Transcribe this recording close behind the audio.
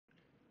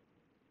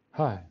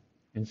Hi,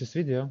 in this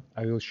video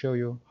I will show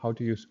you how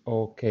to use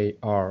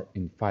OKR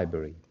in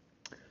Fibery.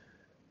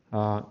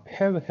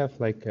 Here we have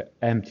like an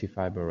empty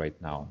Fiber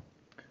right now.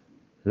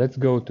 Let's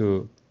go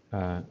to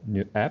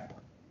new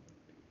app,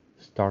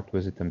 start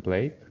with a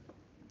template,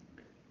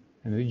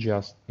 and we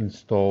just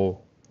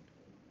install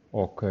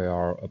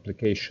OKR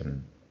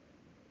application.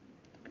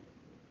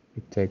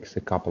 It takes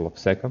a couple of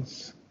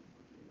seconds,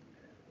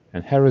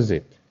 and here is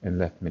it in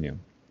left menu.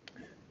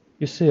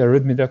 You see a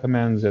README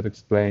document that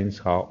explains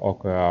how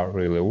OKR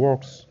really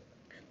works,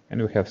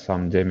 and we have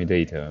some demo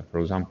data. For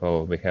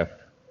example, we have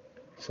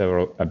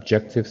several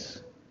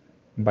objectives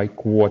by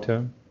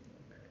quarter,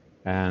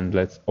 and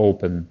let's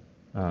open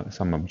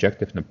some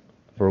objectives.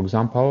 For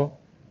example,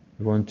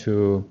 we want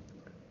to,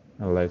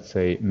 let's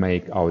say,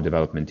 make our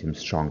development team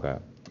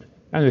stronger.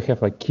 And we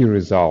have like key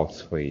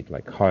results for it,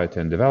 like hire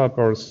 10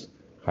 developers,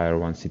 hire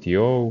 1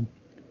 CTO,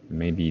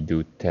 maybe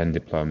do 10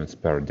 deployments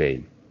per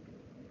day.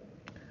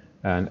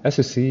 And as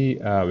you see,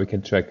 we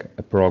can track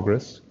a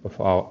progress of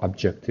our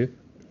objective.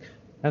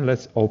 And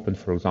let's open,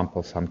 for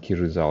example, some key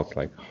results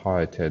like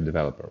hire 10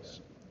 developers.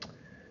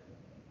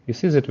 You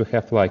see that we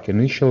have like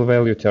initial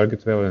value,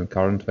 target value, and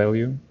current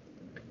value.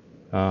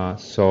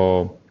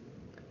 So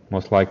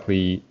most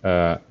likely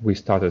we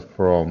started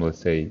from, let's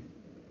say,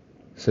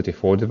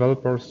 34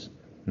 developers.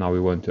 Now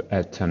we want to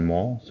add 10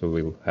 more, so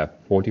we'll have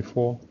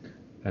 44.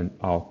 And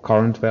our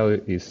current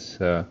value is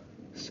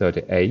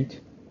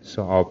 38.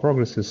 So our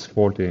progress is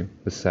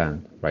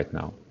 40% right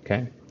now,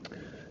 okay?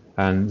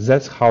 And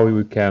that's how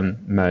we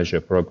can measure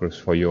progress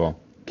for your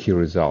key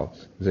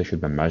results. They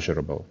should be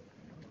measurable.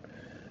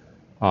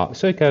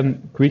 So you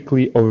can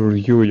quickly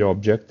overview your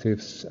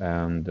objectives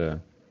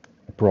and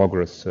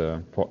progress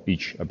for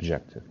each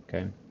objective,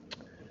 okay?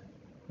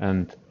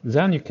 And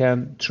then you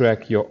can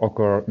track your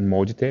OKR in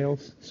more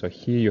details. So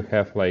here you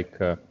have like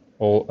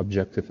all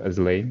objectives as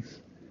lanes,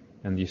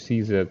 and you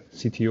see that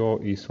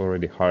CTO is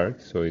already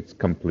hired, so it's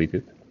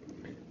completed.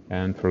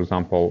 And for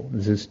example,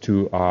 these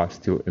two are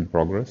still in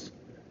progress,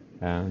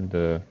 and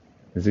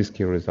this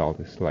key result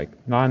is like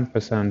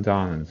 9%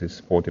 done, and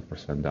this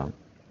 40% done.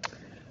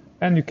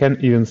 And you can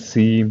even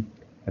see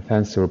a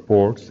fancy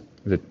report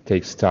that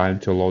takes time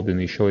to load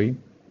initially,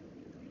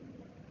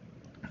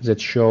 that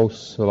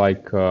shows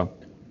like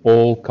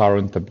all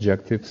current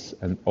objectives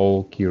and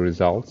all key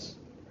results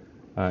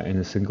in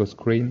a single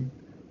screen.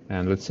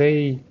 And let's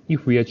say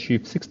if we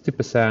achieve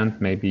 60%,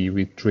 maybe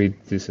we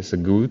treat this as a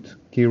good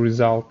key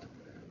result.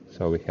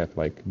 So we have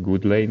like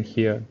good lane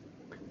here,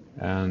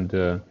 and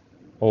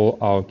all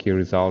our key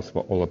results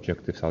for all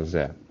objectives are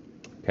there,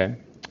 okay?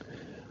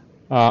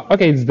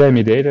 Okay, it's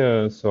demo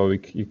data, so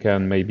you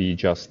can maybe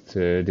just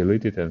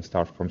delete it and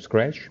start from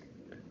scratch.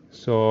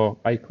 So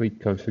I click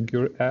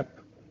configure app,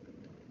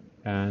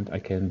 and I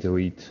can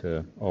delete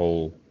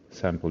all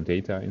sample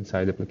data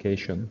inside the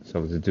application. So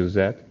let's do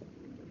that.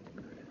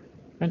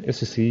 And as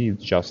you see,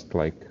 it's just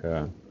like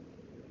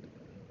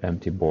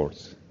empty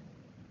boards.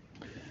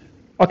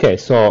 Okay,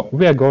 so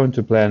we are going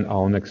to plan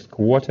our next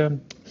quarter.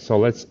 So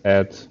let's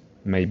add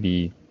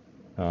maybe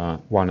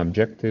one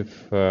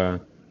objective.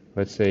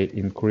 Let's say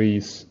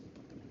increase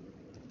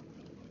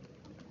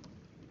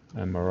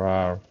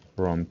MRR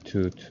from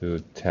 2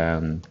 to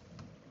 10K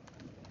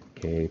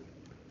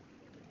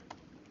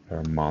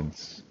per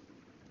month.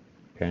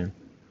 Okay.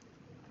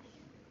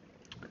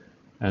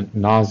 And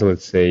another,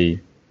 let's say,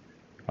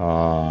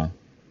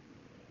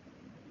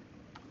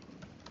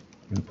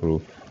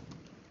 improve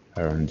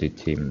R&D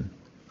team.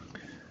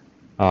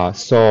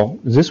 So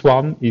this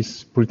one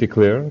is pretty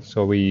clear.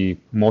 So we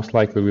most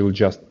likely will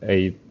just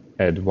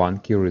add one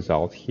key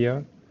result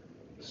here.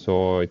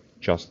 So it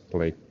just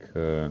like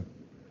you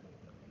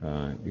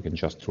can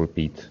just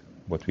repeat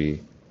what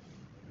we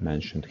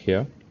mentioned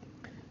here.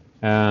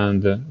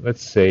 And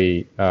let's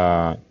say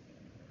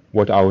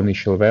what our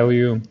initial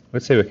value.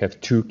 Let's say we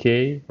have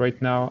 2K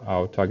right now.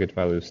 Our target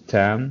value is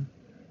 10,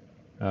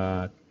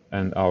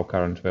 and our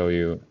current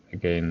value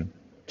again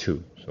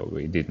 2. So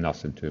we did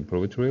nothing to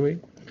improve it really.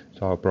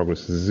 So our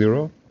progress is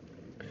 0.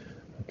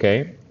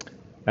 Okay,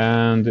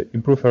 and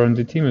improve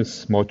R&D team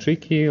is more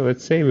tricky.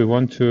 Let's say we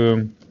want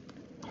to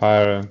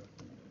hire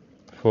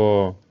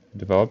 4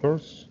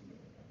 developers,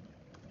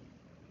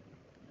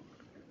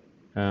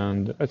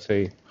 and let's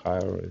say hire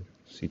a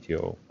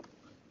CTO.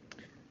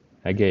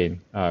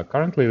 Again,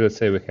 currently let's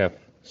say we have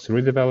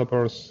 3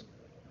 developers.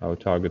 Our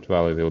target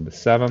value will be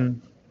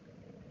 7,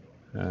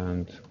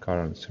 and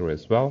current 3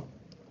 as well.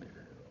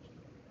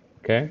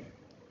 Okay.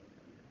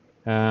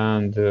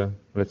 And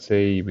let's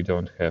say we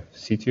don't have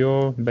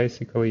CTO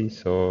basically,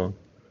 so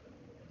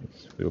it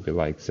will be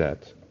like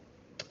that.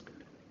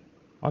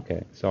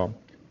 Okay, so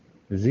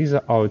these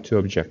are our 2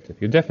 objectives.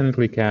 You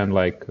definitely can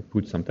like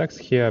put some text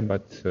here,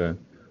 but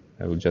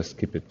I will just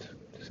skip it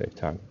to save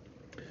time.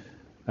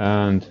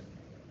 And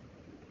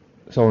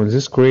so on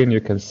this screen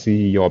you can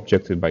see your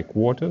objective by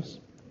quarters,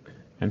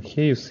 and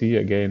here you see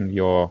again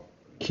your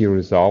key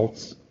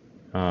results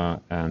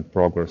and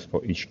progress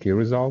for each key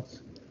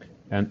results.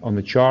 And on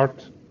the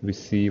chart, we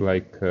see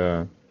like,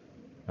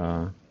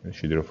 I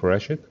should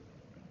refresh it.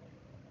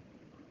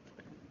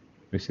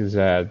 we see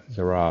that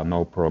there are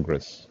no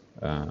progress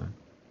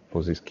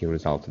for these key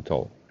results at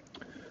all.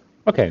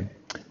 Okay,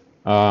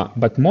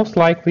 but most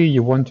likely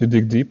you want to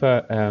dig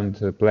deeper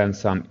and plan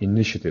some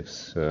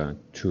initiatives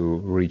to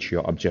reach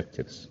your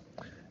objectives.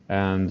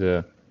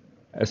 And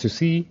as you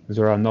see,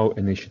 there are no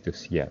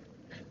initiatives yet.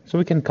 So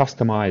we can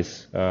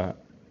customize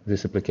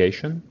this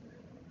application.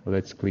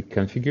 Let's click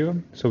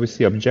Configure. So we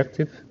see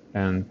objective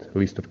and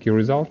list of key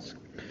results.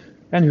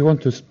 And we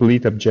want to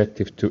split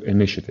objective to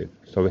initiative.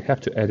 So we have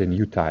to add a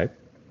new type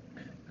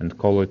and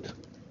call it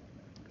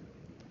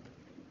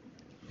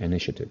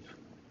initiative.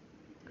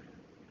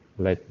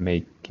 Let's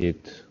make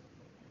it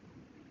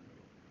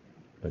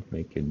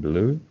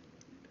blue.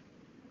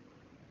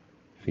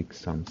 Fix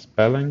some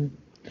spelling.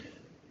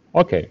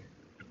 Okay,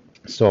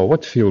 so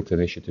what field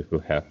initiative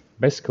will have?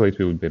 Basically, it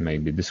will be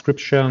maybe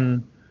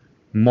description.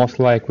 Most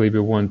likely, we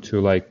want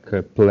to like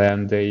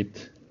plan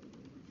date,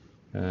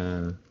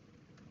 plan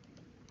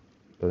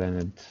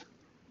it,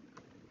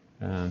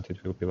 and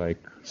it will be like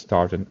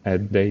start and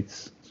end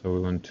dates. So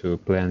we want to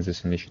plan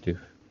this initiative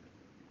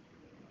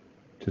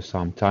to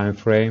some time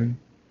frame,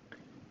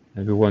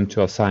 and we want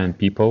to assign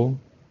people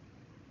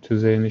to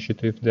the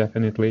initiative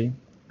definitely,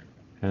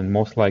 and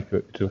most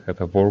likely to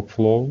have a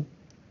workflow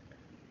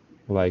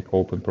like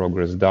open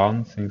progress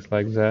done, things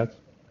like that.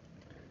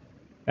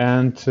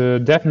 And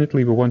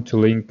definitely we want to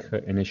link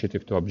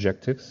initiative to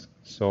objectives,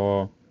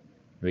 so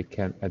we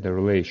can add a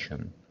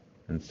relation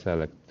and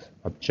select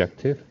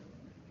objective,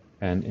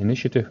 and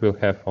initiative will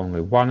have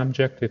only one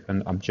objective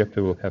and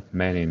objective will have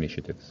many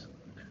initiatives.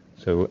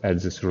 So we'll add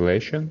this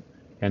relation,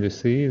 and you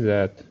see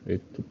that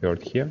it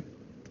appeared here.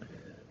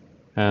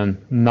 And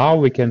now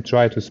we can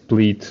try to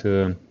split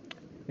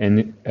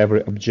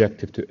every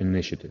objective to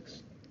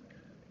initiatives.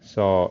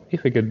 So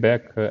if we get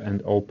back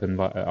and open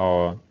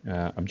our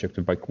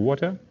objective by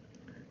quarter,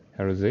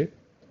 here is it.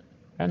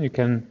 And you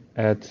can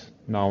add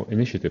now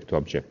initiative to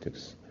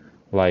objectives.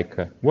 Like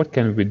what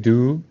can we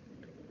do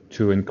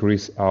to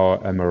increase our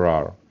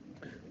MRR?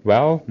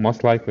 Well,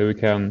 most likely we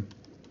can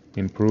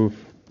improve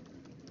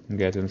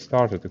getting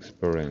started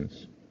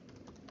experience.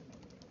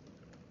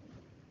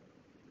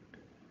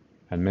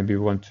 And maybe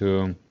we want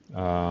to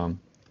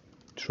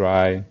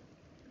try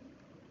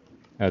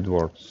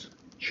AdWords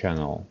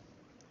channel,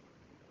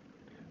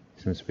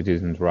 since we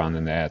didn't run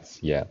any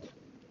ads yet.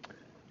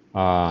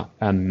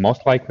 And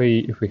most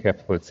likely, if we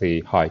have, let's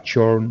say, high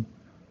churn,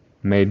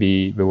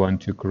 maybe we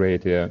want to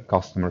create a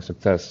customer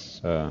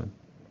success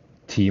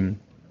team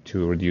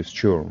to reduce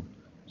churn.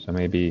 So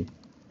maybe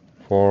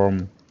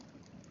form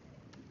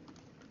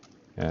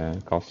a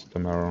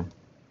customer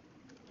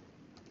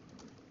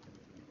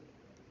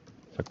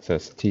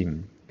success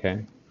team,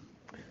 okay?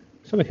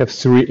 So we have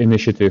 3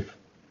 initiatives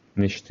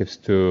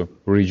to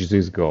reach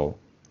this goal,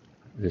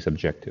 this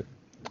objective.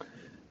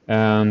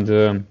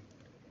 And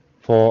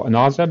for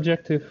another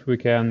objective, we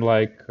can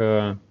like,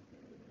 so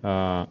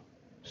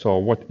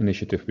what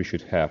initiative we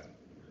should have?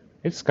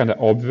 It's kind of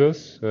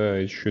obvious.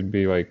 It should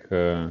be like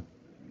hire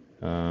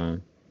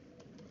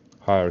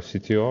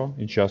CTO.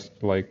 It's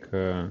just like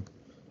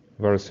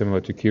very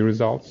similar to key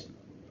results.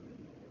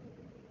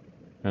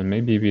 And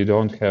maybe we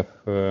don't have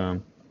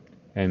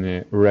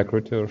any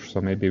recruiters,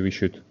 so maybe we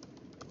should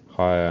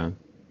hire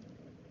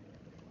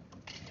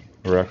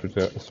a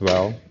recruiter as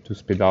well to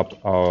speed up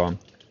our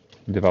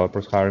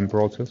developers hiring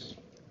process.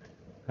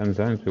 And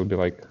then it will be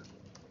like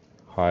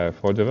hire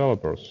for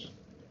developers.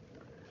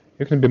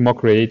 You can be more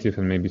creative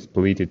and maybe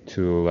split it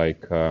to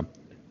like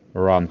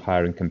run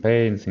hiring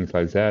campaigns, things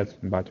like that,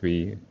 but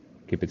we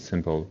keep it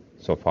simple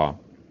so far.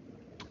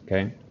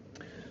 Okay,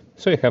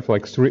 so you have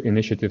like 3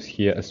 initiatives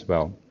here as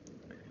well.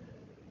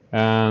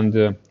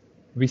 And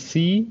we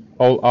see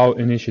all our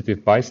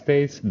initiative by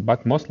states,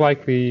 but most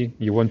likely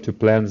you want to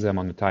plan them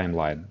on a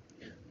timeline.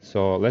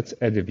 So let's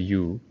add a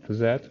view for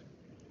that.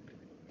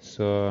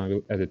 So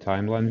we'll add a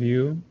timeline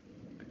view,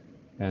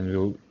 and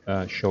we'll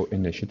show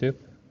initiative.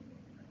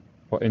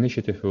 For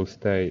initiative, we'll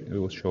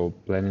show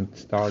planned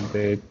start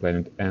date,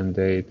 planned end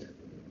date,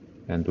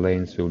 and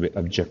lanes will be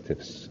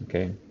objectives.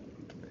 Okay.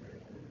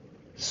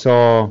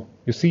 So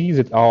you see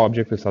that our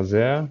objectives are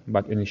there,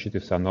 but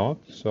initiatives are not.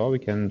 So we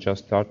can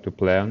just start to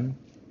plan.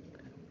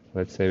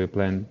 Let's say we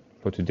plan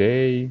for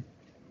today,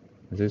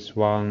 this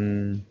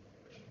one,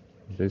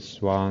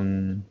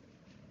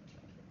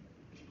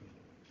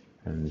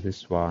 and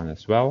this one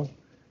as well.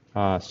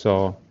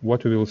 So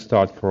what we will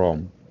start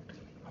from?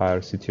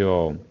 Hire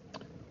CTO,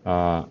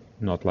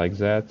 not like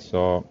that.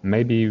 So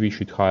maybe we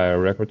should hire a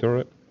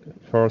recruiter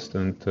first,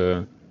 and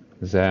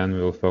then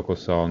we'll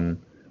focus on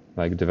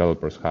like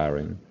developers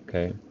hiring.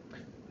 Okay,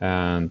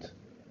 and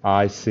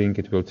I think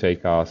it will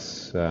take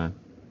us at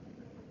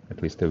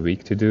least a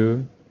week to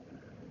do,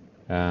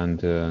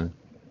 and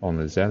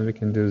only then we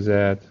can do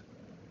that.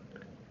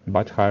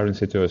 But hiring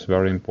CTO is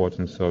very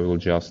important, so we'll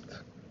just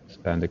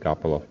spend a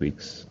couple of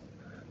weeks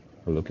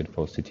looking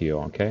for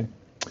CTO, okay?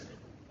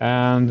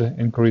 And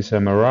increase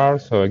MRR.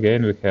 So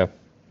again, we have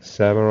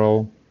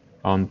several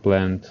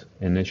unplanned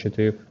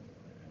initiatives.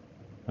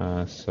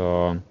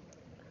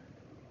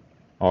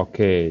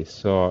 Okay,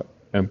 so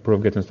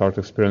improve getting started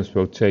experience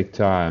will take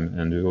time,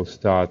 and we will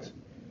start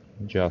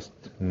just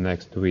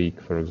next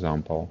week, for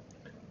example.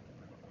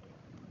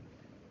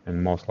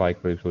 And most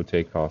likely it will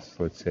take us,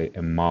 let's say,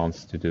 a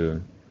month to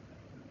do.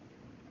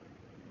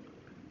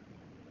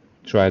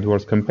 Try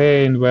AdWords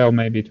campaign, well,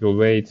 maybe it will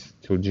wait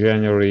till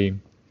January.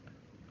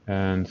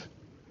 And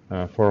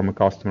from a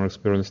customer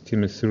experience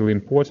team is really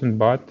important,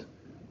 but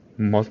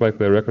most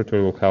likely a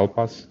recruiter will help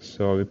us.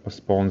 So we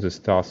postpone this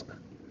task,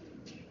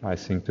 I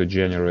think, to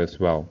January as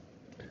well.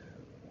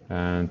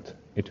 And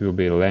it will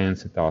be a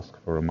lengthy task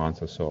for a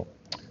month or so.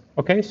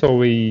 Okay, so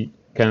we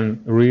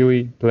can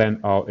really plan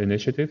our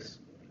initiatives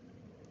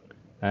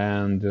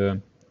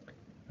and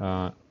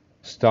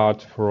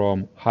start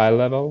from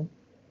high-level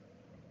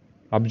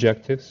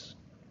objectives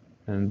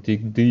and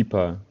dig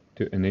deeper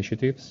to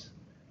initiatives.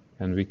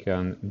 And we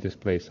can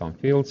display some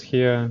fields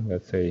here.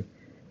 Let's say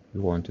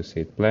we want to see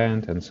it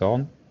planned and so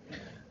on.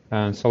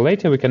 And so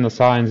later we can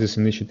assign this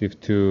initiative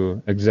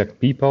to exact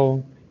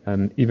people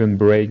and even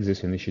break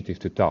this initiative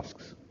to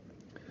tasks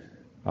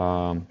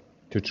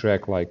to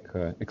track like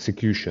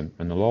execution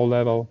on a low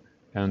level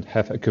and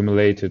have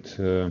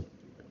accumulated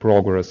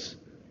progress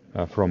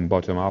from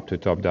bottom up to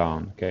top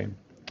down. Okay,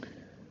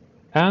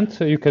 and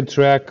you can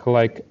track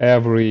like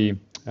every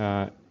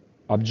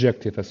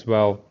objective as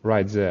well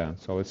right there.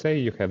 So let's say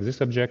you have this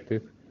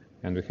objective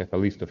and we have a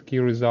list of key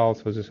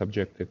results for this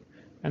objective,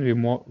 and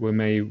we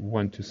may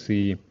want to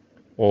see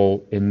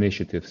all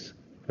initiatives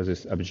for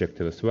this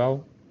objective as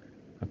well.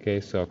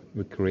 Okay, so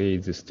we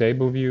create this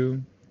table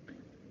view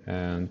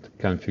and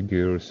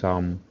configure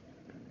some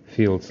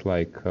fields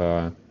like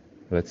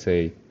let's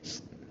say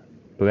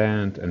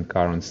planned and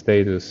current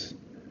status,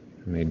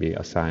 maybe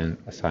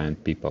assign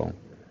people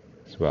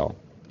as well.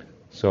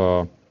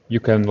 So you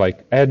can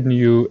like add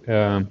new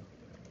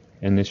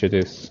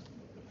initiatives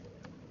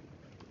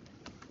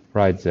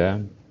right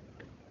there,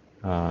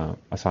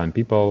 assign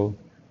people,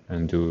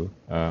 and do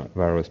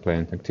various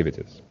planned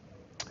activities.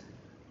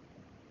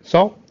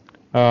 So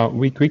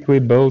we quickly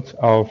built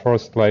our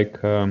first like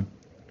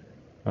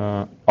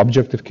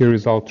objective key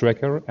result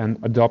tracker and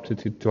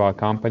adopted it to our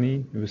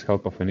company with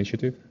help of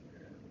initiative.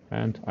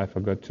 And I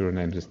forgot to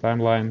rename this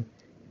timeline.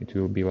 It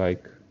will be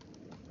like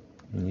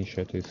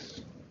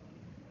initiatives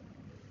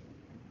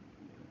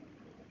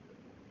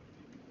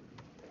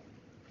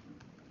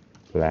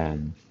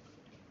plan.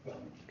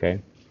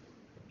 Okay.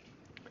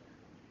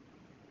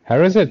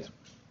 Here is it.